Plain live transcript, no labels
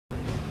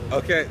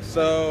Okay,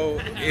 so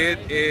it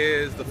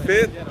is the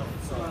 5th.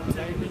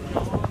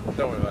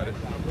 Don't worry about it.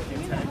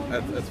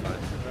 That's fine.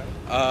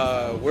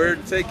 We're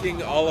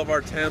taking all of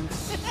our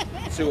temps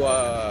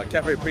to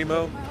Cafe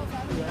Primo.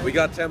 We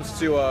got temps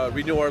to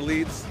renew our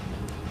leads.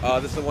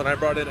 This is the one I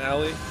brought in,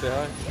 Allie. Say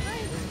hi.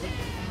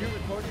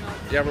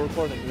 Yeah, we're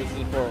recording. This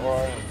is for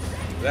ORM.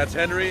 That's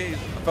Henry, he's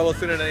a fellow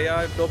student at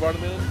AI. Phil brought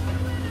him in.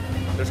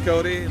 There's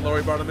Cody,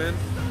 Lori brought him in.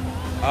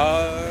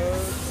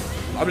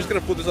 I'm just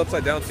gonna flip this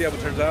upside down, see how it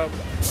turns out.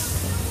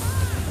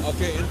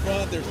 Okay, in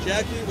front, there's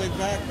Jackie, wave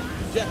back.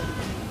 Jackie.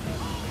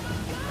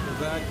 Wave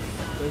back.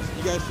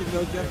 You guys should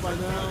know Jeff by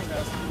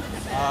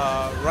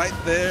now. Right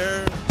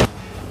there.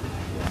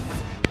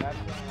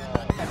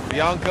 That's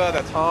Bianca,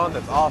 that's Han,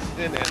 that's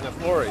Austin, and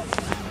that's Lori.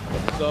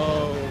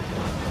 So,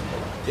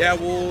 yeah,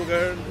 we're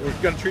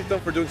gonna treat them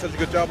for doing such a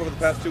good job over the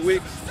past 2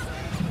 weeks.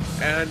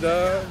 And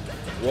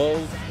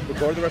we'll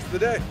record the rest of the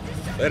day.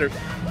 Later.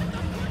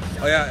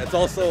 Oh yeah, it's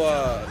also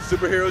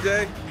Superhero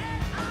Day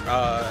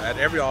at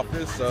every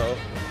office, so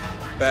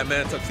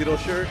Batman tuxedo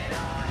shirt,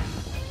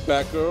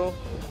 Batgirl,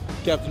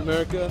 Captain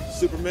America,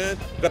 Superman.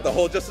 Got the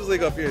whole Justice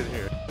League up here and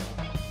here.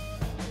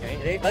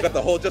 Got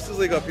the whole Justice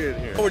League up here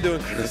and here. We're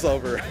doing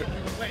crossover.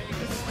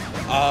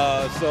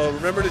 So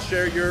remember to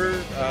share your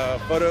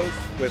photos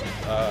with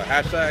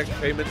hashtag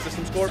Payment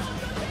Systems Corp,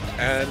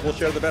 and we'll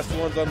share the best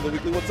ones on the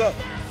weekly What's Up.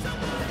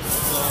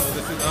 So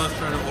this is us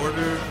trying to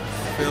order.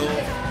 Phil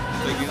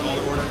taking all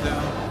the orders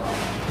down.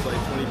 It's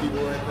like 20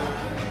 people right there.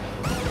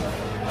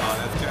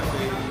 That's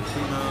Cafe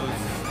Primo's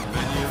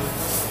menu.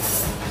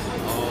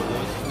 All of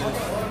those.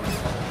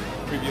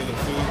 Preview of the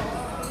food.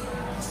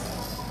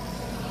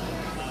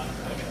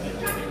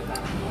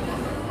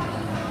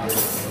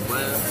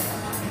 Bread.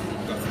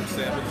 Got some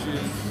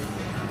sandwiches.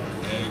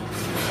 Eggs.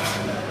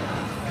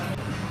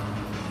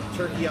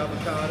 Turkey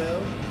avocado.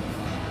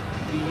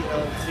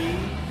 BLT.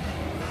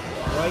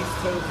 Rice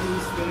tofu,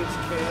 spinach,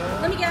 kale.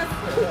 Let me guess.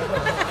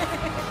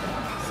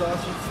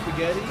 Sausage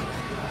spaghetti.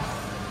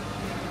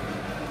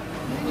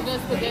 You got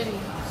spaghetti.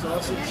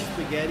 Sausage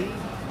spaghetti.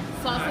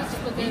 Sausage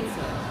spaghetti.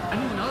 I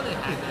didn't know they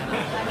had that.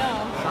 I know.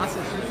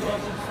 Sausage.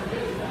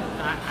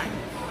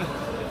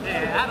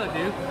 Yeah, that'll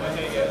do.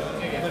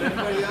 But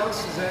everybody else,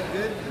 is that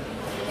good?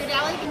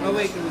 Oh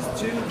wait, there was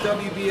 2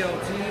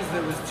 WBLTs,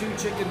 there was 2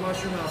 chicken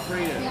mushroom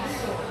Alfredos.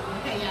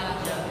 Okay, yeah.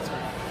 That's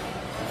right.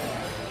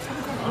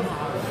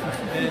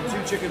 And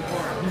 2 chicken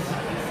parms.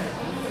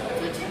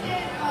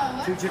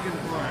 2 chicken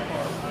parms.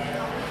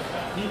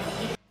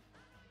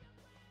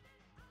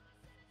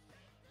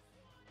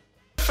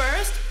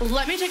 First,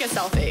 let me take a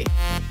selfie.